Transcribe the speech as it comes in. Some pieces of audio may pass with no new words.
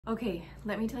Okay,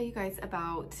 let me tell you guys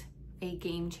about a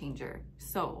game changer.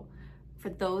 So for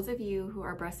those of you who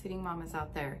are breastfeeding mamas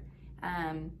out there,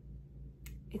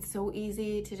 it's so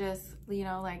easy to just,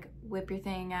 like whip your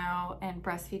thing out and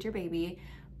breastfeed your baby,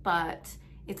 but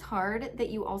it's hard that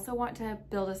you also want to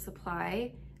build a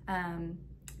supply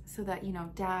so that,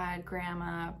 dad,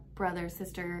 grandma, brother,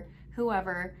 sister,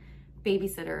 whoever,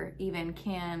 babysitter even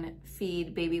can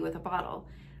feed baby with a bottle.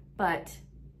 But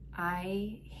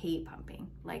I hate pumping.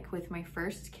 Like with my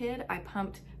first kid, I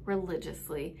pumped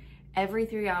religiously every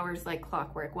 3 hours like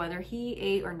clockwork, whether he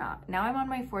ate or not. Now I'm on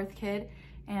my fourth kid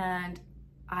and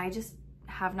I just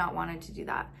have not wanted to do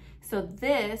that. So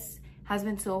this has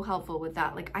been so helpful with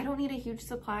that. Like I don't need a huge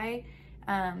supply,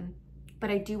 but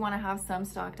I do want to have some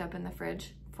stocked up in the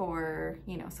fridge for,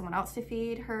 someone else to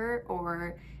feed her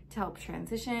or to help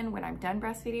transition when I'm done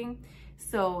breastfeeding.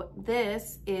 So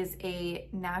this is a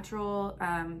natural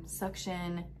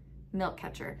suction milk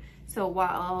catcher. So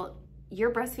while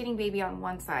you're breastfeeding baby on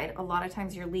one side, a lot of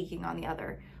times you're leaking on the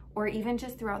other, or even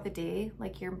just throughout the day,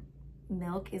 like your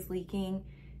milk is leaking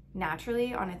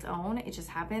naturally on its own. It just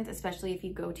happens, especially if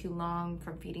you go too long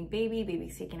from feeding baby,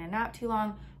 baby's taking a nap too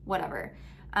long, whatever.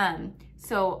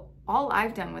 So all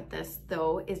I've done with this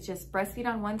though is just breastfeed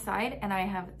on one side, and I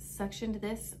have suctioned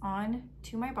this on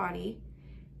to my body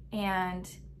and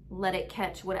let it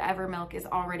catch whatever milk is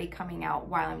already coming out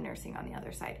while I'm nursing on the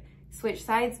other side. Switch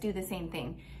sides, do the same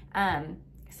thing.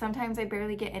 Sometimes I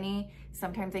barely get any,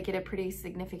 sometimes I get a pretty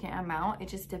significant amount. It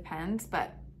just depends,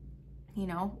 but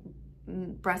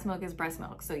breast milk is breast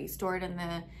milk. So you store it in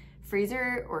the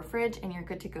freezer or fridge and you're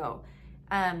good to go.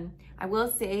 I will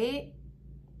say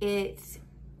it's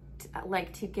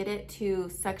like to get it to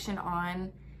suction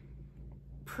on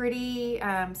pretty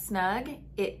snug.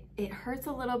 It hurts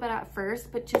a little bit at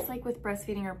first, but just like with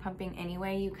breastfeeding or pumping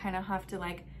anyway, you kind of have to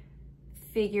like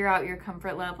figure out your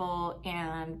comfort level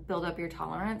and build up your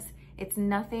tolerance. It's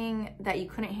nothing that you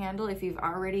couldn't handle if you've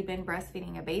already been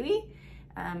breastfeeding a baby.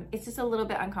 It's just a little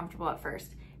bit uncomfortable at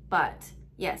first, but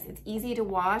yes, it's easy to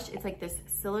wash. It's like this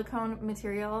silicone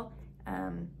material.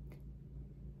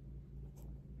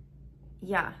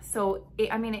 Yeah, so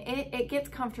it gets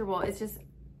comfortable. It's just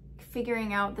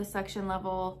figuring out the suction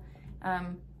level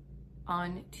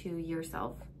onto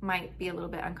yourself might be a little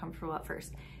bit uncomfortable at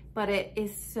first, but it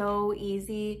is so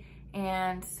easy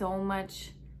and so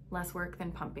much less work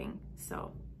than pumping.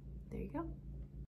 So there you go.